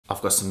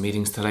I've got some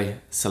meetings today,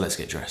 so let's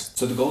get dressed.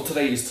 So the goal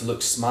today is to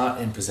look smart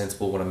and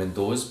presentable when I'm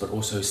indoors, but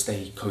also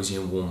stay cozy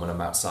and warm when I'm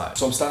outside.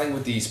 So I'm starting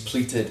with these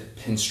pleated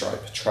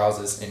pinstripe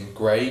trousers in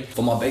grey.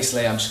 For my base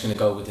layer, I'm just gonna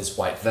go with this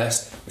white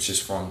vest, which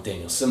is from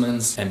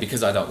Simmons. And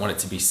because I don't want it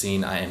to be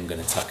seen, I am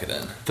gonna tuck it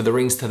in. For the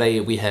rings today,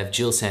 we have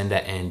Jill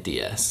Sander and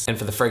DS. And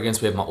for the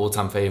fragrance, we have my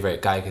all-time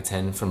favorite, Geiger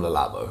 10 from Le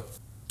Labo.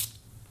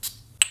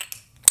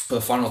 For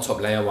the final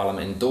top layer while I'm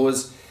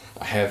indoors,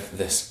 I have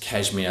this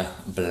cashmere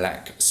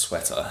black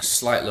sweater.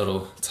 Slight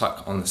little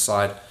tuck on the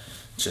side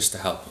just to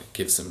help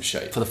give some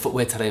shape. For the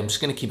footwear today, I'm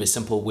just gonna keep it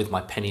simple with my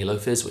penny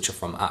loafers, which are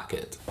from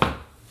Arcade.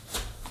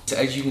 So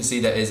as you can see,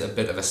 there is a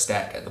bit of a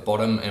stack at the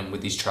bottom, and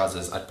with these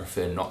trousers, I'd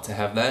prefer not to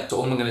have that. So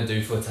all I'm gonna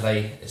do for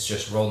today is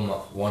just roll them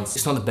up once.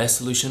 It's not the best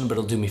solution, but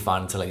it'll do me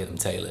fine until I get them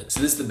tailored. So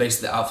this is the base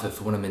of the outfit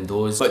for when I'm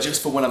indoors. But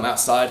just for when I'm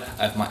outside,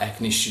 I have my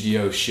Acne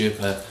Studio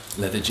Sherpa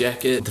leather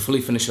jacket. To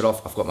fully finish it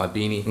off, I've got my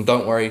beanie. And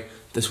don't worry,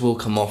 this will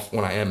come off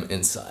when I am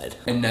inside.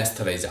 And that's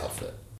today's outfit.